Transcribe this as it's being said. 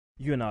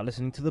You are now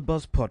listening to the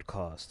Buzz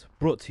Podcast,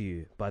 brought to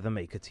you by The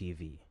Maker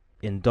TV.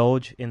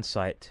 Indulge,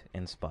 incite,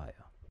 inspire.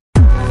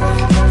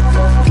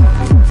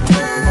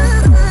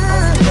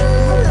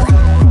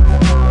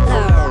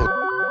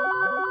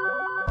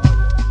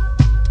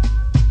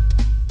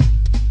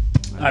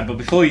 Alright, but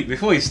before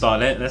we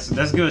start, let's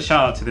give a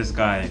shout out to this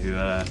guy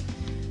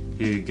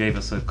who gave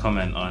us a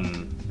comment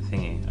on the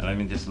thingy. And let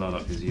me just load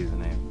up his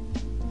username.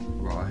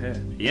 Raw hair.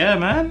 Yeah,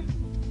 man.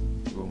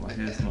 Well, my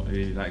hair's not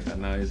really like that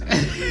now, is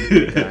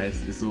it?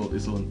 Guys, it's all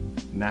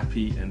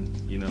nappy and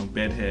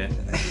bed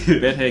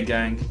hair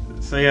gang.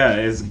 So yeah,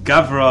 it's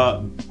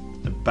Gavra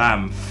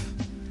Bamf,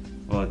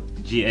 or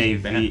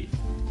Gavra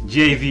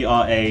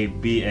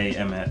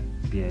BAMF.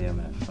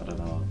 I don't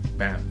know.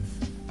 Bamf.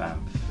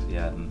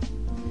 Yeah.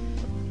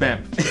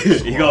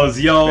 Bamf. He goes,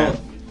 yo, Bamf.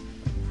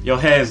 Your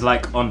hair is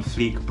like on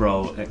fleek,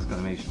 bro!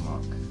 Exclamation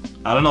mark.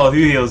 I don't know who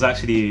he was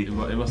actually. It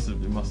must have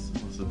been.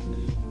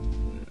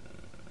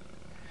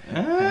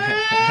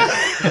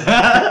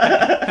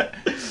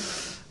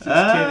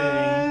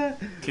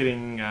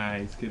 Kidding,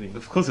 guys, kidding.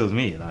 Of course it was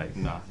me. Like,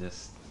 Nah. look at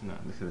this. No,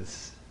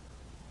 just.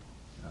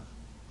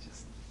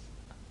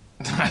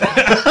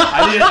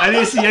 I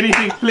didn't see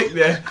anything flick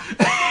there.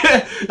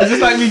 It's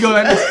just like me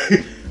going like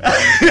this.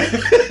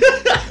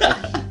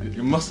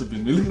 It must have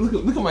been.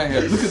 Look at my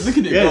hair. Look at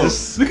it Yeah, go.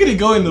 just Look at it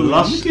go in the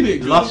Lush, Look at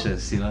it go.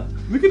 luscious, you know.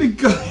 Look at it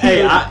go.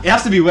 Hey, it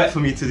has to be wet for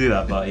me to do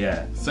that, but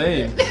yeah.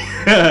 Same,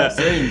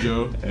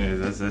 Joe.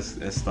 Anyways,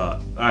 let's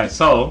start. Alright,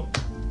 so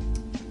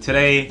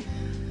today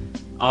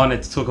I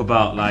wanted to talk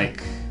about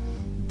like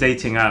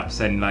dating apps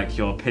and like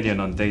your opinion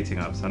on dating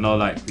apps. I know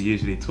like we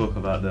usually talk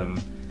about them.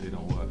 They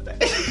don't work.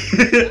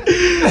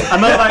 I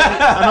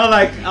know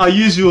like our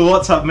usual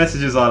WhatsApp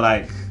messages are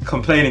like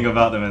complaining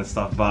about them and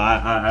stuff, but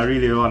I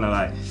really want to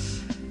like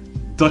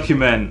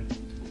document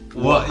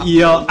what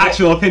your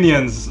actual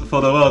opinions for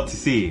the world to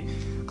see.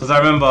 Because I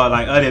remember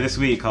like earlier this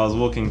week I was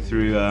walking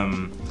through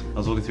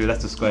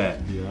Leicester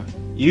Square. Yeah.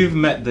 You've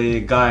met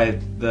the guy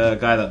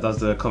that does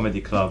the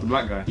comedy club. The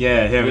black guy.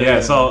 Yeah, him. Yeah.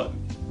 So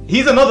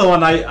he's another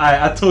one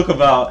I talk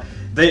about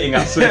dating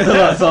apps with a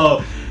lot.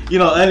 So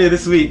earlier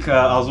this week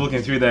I was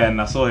walking through there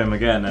and I saw him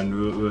again, and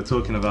we were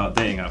talking about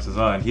dating apps as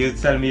well. And he was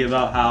telling me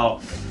about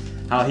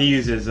how he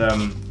uses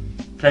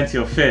Plenty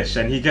of Fish,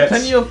 and he gets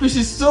Plenty of Fish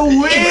is so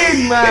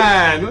weird,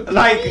 man. What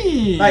do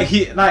you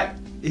mean?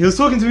 He was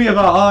talking to me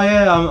about, oh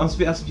yeah, I'm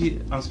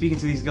speaking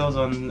to these girls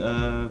on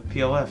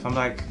POF. I'm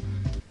like,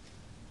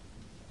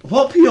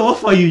 what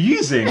POF are you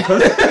using?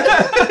 Because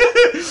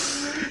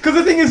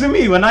the thing is with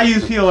me, when I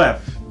use POF,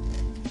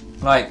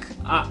 like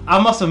I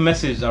must have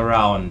messaged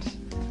around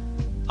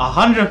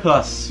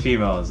 100+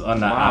 females on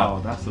that app.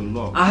 Wow, that's a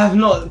lot. I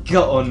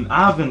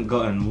haven't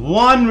gotten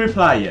one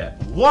reply yet.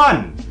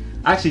 One.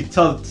 Actually,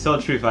 tell the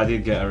truth, I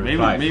did get a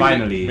reply.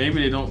 Finally.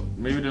 Maybe they don't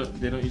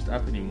use the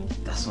app anymore.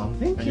 That's what I'm And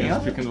thinking. you're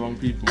just picking the wrong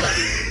people.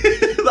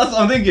 That's what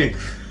I'm thinking.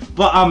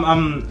 But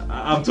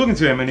I'm talking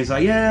to him and he's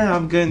like, yeah,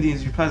 I'm getting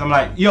these replies. I'm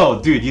like, yo,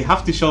 dude, you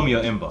have to show me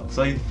your inbox.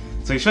 So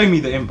he's showing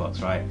me the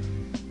inbox, right?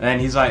 And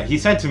he's like, he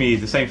said to me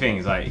the same thing.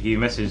 He's like, he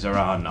messaged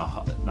around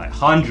like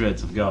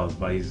hundreds of girls,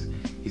 but he's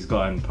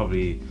gotten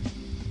probably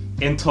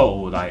in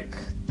total like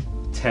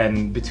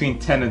between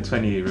 10 and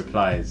 20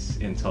 replies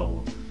in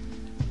total.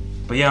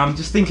 But yeah, I'm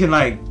just thinking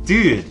like,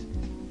 dude,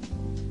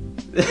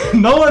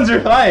 no one's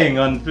replying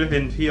on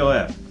flipping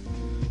POF.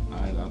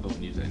 I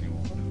don't use it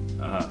anymore.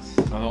 I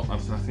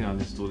think I've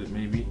installed it.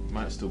 Maybe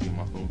might still be on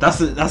my phone.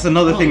 That's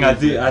another thing I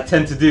do. I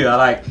tend to do. I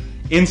like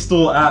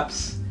install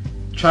apps,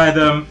 try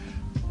them.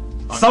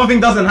 Something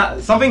doesn't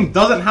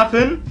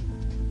happen.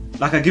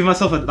 Like I give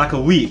myself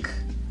a week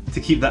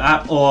to keep the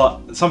app, or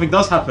something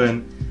does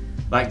happen.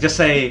 Like just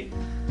say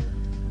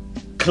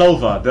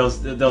Clover. There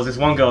was this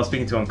one girl I was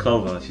speaking to on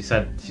Clover. She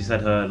said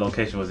her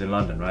location was in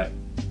London, right?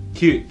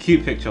 Cute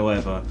picture,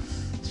 whatever.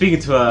 Speaking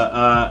to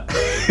her,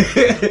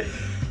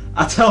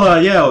 I tell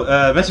her,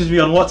 message me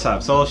on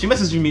WhatsApp. So she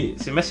messages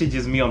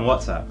me on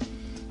WhatsApp.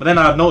 But then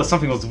I noticed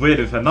something was weird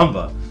with her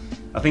number.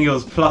 I think it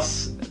was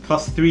plus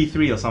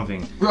 33 or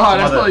something. Right,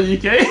 that's not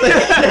UK.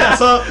 Yeah,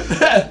 so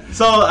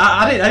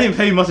I didn't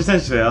pay much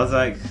attention to it. I was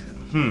like,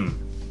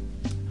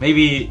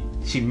 maybe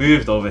she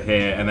moved over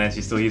here and then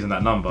she's still using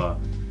that number.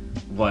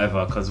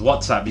 Whatever, because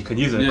WhatsApp, you can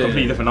use a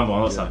completely different number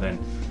on WhatsApp then.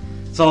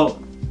 So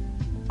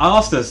I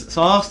asked her,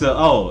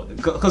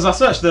 because I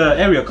searched the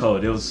area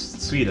code, it was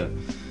Sweden.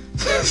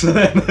 So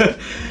then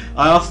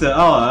I asked her,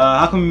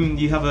 how come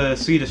you have a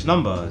Swedish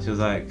number? She was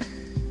like,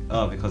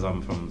 because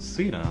I'm from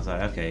Sweden. I was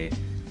like, okay,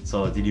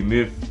 so did you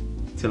move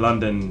to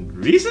London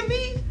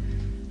recently?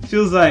 She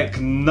was like,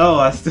 no,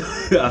 I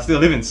still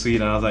live in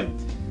Sweden. I was like,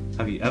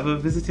 have you ever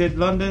visited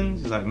London?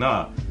 She's like,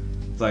 nah.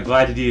 Like,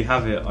 why did you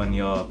have it on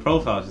your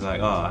profile? She's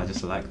like, I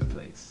just like the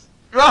place.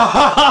 So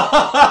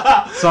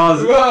I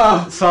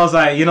was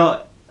like,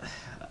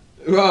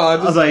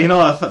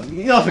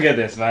 forget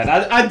this, man.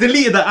 I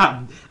deleted the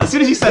app. As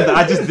soon as you said that,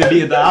 I just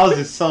deleted that. I was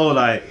just so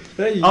like,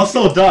 I was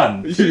so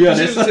done. To be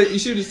honest, you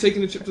should have just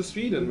taken a trip to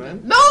Sweden,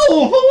 man. No,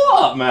 for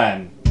what,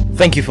 man?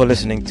 Thank you for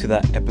listening to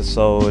that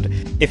episode.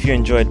 If you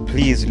enjoyed,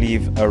 please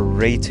leave a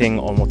rating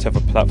on whatever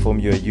platform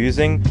you're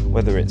using,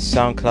 whether it's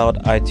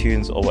SoundCloud,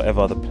 iTunes, or whatever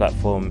other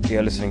platform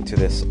you're listening to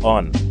this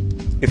on.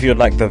 If you'd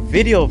like the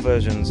video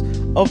versions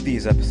of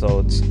these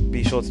episodes,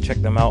 be sure to check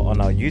them out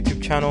on our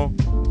YouTube channel,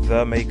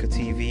 The Maker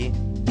TV,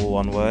 all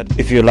one word.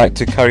 If you'd like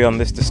to carry on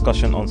this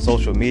discussion on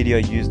social media,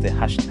 use the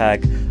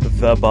hashtag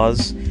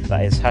TheBuzz.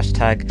 That is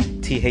hashtag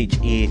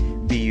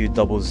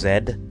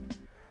TheBuzz,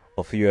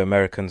 or for you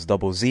Americans,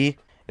 double Z.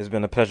 It's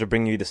been a pleasure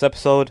bringing you this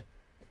episode.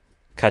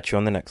 Catch you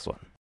on the next one.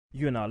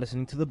 You are now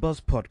listening to The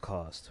Buzz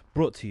Podcast,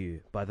 brought to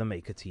you by The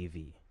Maker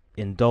TV.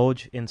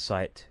 Indulge,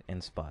 incite,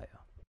 inspire.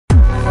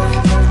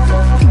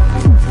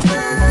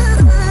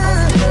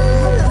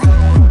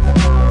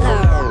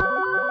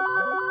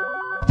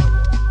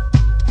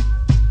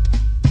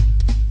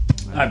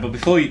 Alright, but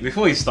before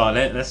you start,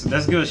 let's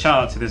give a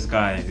shout out to this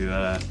guy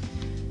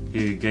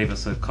who gave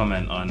us a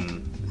comment on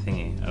the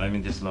thingy. Let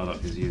me just load up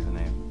his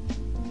username.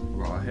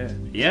 Right here.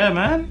 Yeah,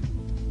 man.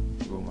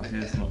 Well, my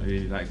hair's not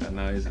really like that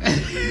now, is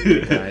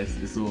it? Guys,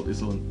 it's all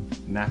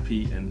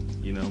nappy and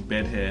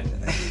bed hair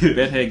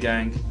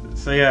gang.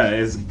 So yeah,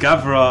 it's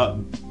Gavra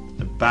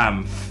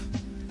Bamf,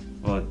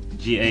 or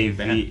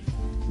Gavrabamf.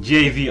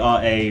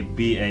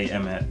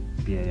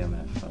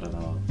 I don't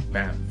know.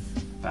 Bamf.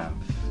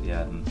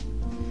 Yeah.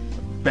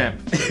 Bam.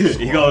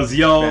 He goes,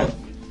 yo,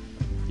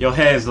 your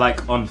hair is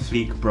like on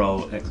fleek,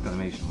 bro!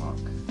 Exclamation mark.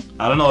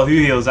 I don't know who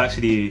he was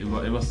actually. It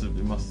must have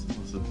been.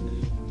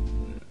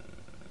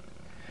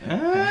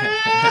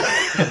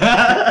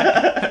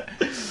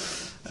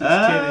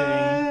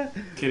 Just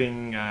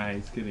kidding,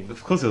 guys, kidding.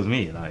 Of course it was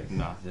me. Like,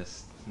 Nah. look at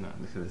this. No,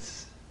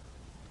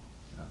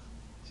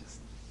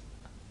 just.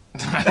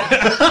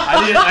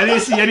 I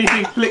didn't see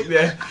anything click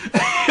there.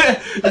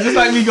 It's just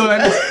like me going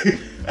like this.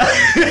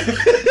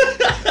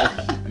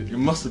 It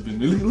must have been.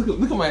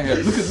 Look at my hair.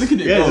 Look at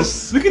it go.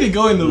 Look at it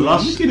go in the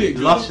lush. Look at it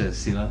go.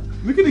 Luscious, you know.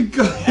 Look at it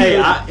go. Hey,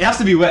 it has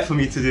to be wet for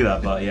me to do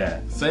that, but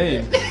yeah.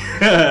 Same,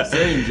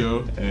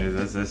 Joe.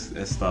 Anyways,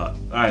 let's start.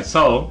 All right,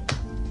 so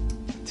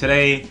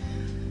today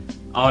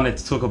I wanted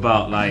to talk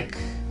about like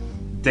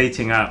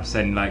dating apps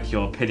and like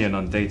your opinion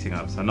on dating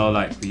apps. I know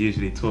like we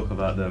usually talk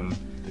about them.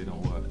 They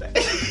don't work.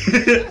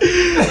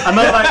 I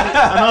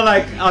know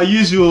like our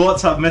usual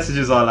WhatsApp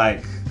messages are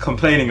like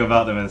complaining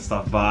about them and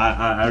stuff, but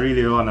I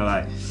really want to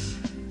like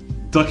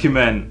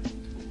document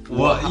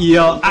what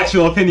your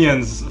actual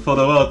opinions for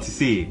the world to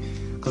see.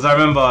 Because I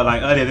remember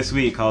like earlier this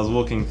week I was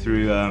walking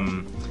through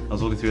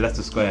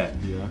Leicester Square.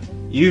 Yeah.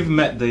 You've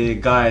met the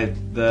guy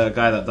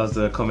that does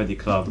the comedy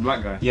club. The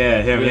black guy.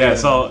 Yeah, him. Yeah.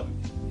 So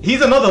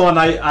he's another one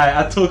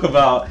I talk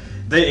about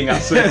dating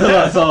apps with.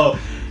 So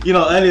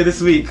earlier this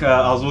week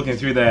I was walking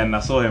through there and I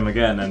saw him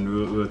again, and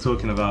we were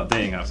talking about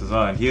dating apps as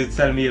well. And he was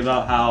telling me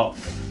about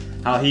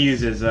how he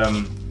uses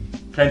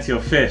Plenty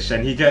of Fish,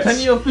 and he gets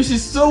Plenty of Fish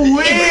is so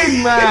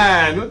weird,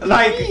 man.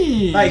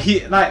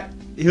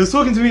 he was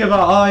talking to me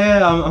about, oh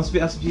yeah, I'm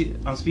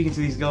speaking to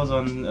these girls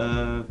on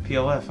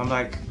POF. I'm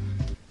like,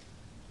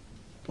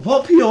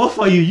 what POF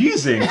are you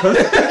using? Because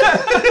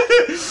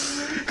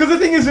the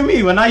thing is with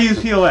me, when I use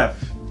POF,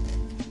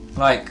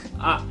 like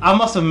I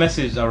must have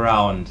messaged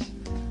around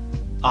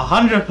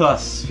 100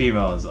 plus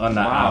females on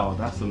that app. Wow,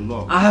 that's a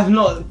lot. I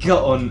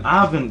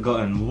haven't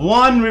gotten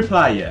one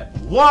reply yet.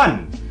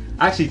 One.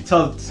 Actually,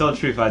 tell the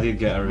truth, I did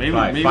get a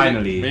reply.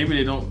 Finally. Maybe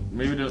they don't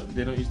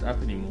use the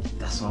app anymore.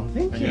 That's what I'm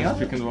thinking. You're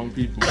picking the wrong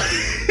people.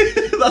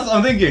 That's what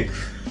I'm thinking.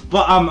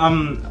 But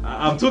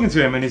I'm talking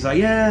to him and he's like,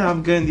 yeah,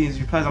 I'm getting these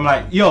replies. I'm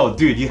like, yo,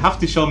 dude, you have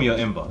to show me your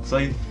inbox. So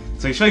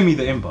he's showing me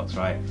the inbox,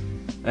 right?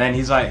 And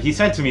he's like, he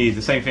said to me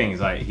the same thing. He's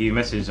like, he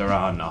messaged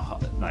around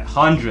like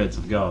hundreds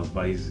of girls,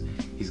 but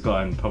he's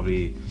gotten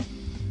probably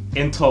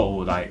in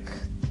total like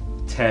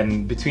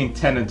between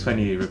 10 and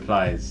 20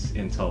 replies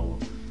in total.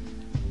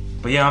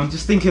 But yeah, I'm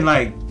just thinking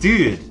like,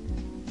 dude,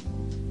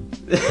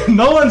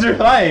 no one's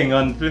replying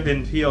on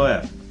flipping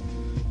POF.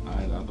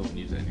 I don't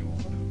use it anymore.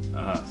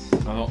 I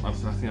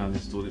think I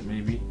installed it.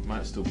 Maybe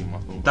might still be on my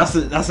phone.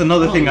 That's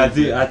another thing I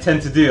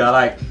tend to do. I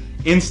like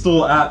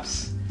install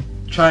apps,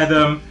 try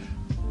them.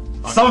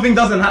 Something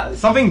doesn't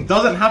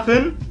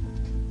happen.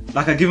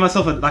 Like I give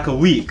myself a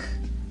week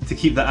to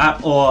keep the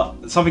app, or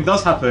something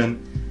does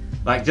happen.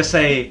 Like just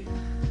say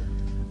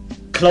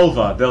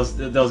Clover. There was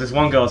this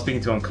one girl I was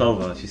speaking to on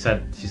Clover. She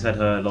said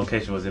her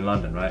location was in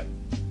London, right?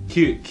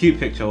 Cute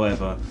picture,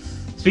 whatever.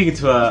 Speaking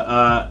to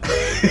her,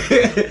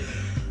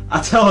 I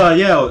tell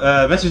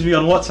her, message me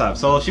on WhatsApp.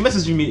 So she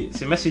messages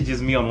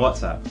me on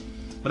WhatsApp.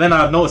 But then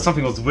I noticed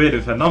something was weird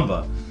with her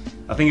number.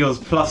 I think it was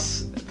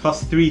plus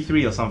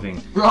 33 or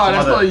something. Right,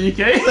 that's not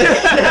UK.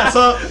 Yeah,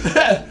 so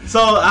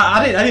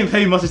I didn't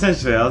pay much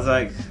attention to it. I was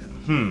like,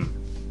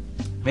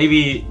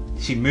 maybe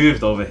she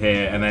moved over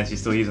here and then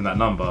she's still using that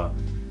number,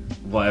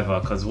 whatever.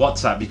 Because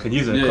WhatsApp, you can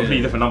use a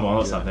completely different number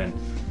on WhatsApp then.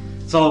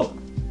 So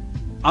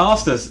I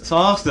asked her,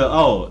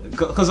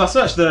 because I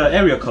searched the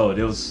area code,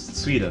 it was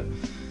Sweden.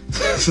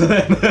 So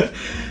then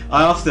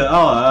I asked her,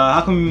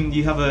 how come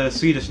you have a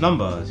Swedish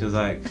number? She was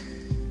like,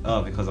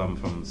 oh, because I'm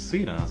from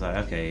Sweden. I was like,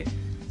 okay.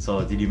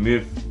 so did you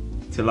move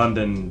to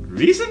London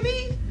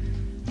recently?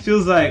 She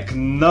was like,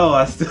 no,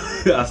 I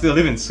still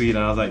live in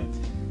Sweden. I was like,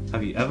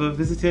 have you ever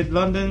visited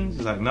London?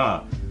 She's like,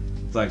 nah.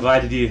 It's like, why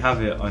did you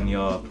have it on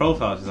your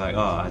profile? She's like, oh,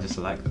 I just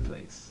like the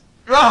place.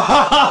 So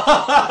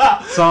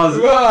I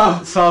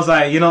was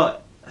like, you know,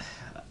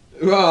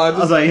 I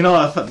was like, you know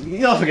what,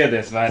 forget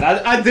this, man.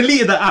 I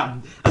deleted the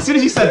app. As soon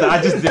as you said that,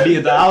 I just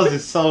deleted that. I was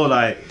just so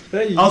like,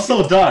 I was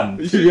so done,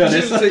 to be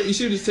honest. You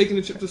should have just taken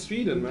a trip to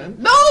Sweden, man.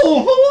 No,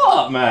 for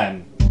what,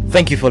 man?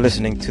 Thank you for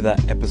listening to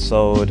that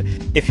episode.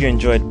 If you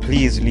enjoyed,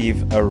 please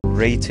leave a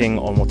rating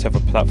on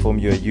whatever platform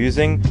you're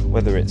using,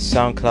 whether it's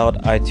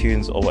SoundCloud,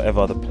 iTunes, or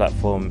whatever other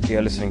platform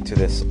you're listening to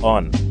this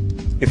on.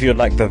 If you'd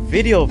like the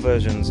video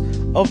versions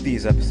of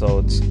these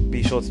episodes,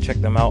 be sure to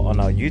check them out on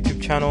our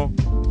YouTube channel,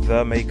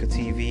 The Maker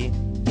TV,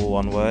 all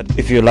one word.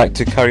 If you'd like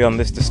to carry on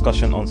this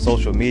discussion on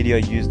social media,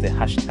 use the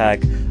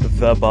hashtag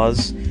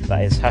TheBuzz.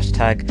 That is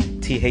hashtag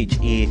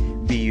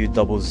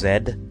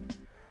TheBuzz,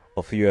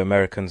 or for you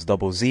Americans,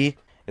 double Z.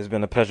 It's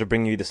been a pleasure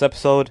bringing you this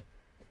episode.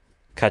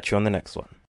 Catch you on the next one.